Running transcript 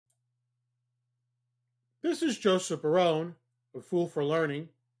This is Joseph Barone, a Fool for Learning,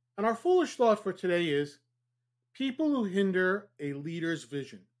 and our foolish thought for today is people who hinder a leader's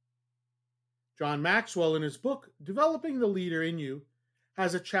vision. John Maxwell, in his book, Developing the Leader in You,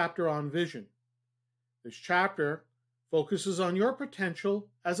 has a chapter on vision. This chapter focuses on your potential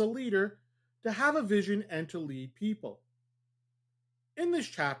as a leader to have a vision and to lead people. In this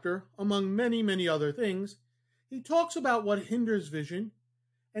chapter, among many other things, he talks about what hinders vision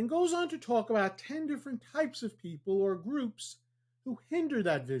and goes on to talk about 10 different types of people or groups who hinder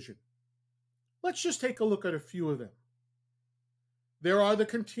that vision. Let's just take a look at a few of them. There are the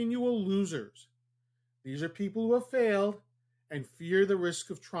continual losers. These are people who have failed and fear the risk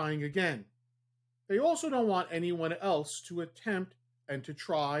of trying again. They also don't want anyone else to attempt and to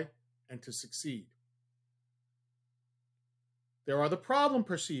try and to succeed. There are the problem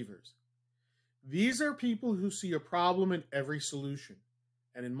perceivers. These are people who see a problem in every solution.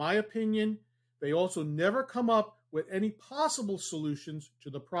 And in my opinion, they also never come up with any possible solutions to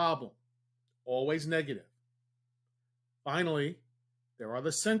the problem. Always negative. Finally, there are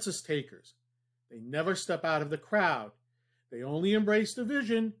the census takers. They never step out of the crowd. They only embrace the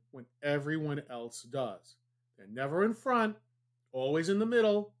vision when everyone else does. They're never in front, always in the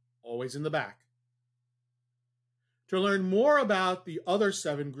middle, always in the back. To learn more about the other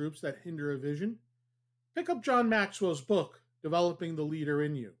 7 groups that hinder a vision, pick up John Maxwell's book, Developing the Leader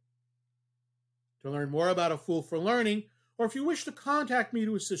in You. To learn more about A Fool for Learning, or if you wish to contact me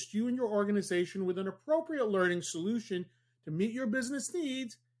to assist you and your organization with an appropriate learning solution to meet your business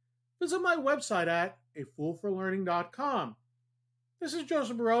needs, visit my website at afoolforlearning.com. This is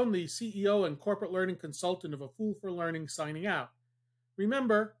Joseph Barone, the CEO and corporate learning consultant of A Fool for Learning, signing out.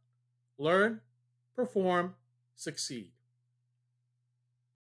 Remember, learn, perform, succeed.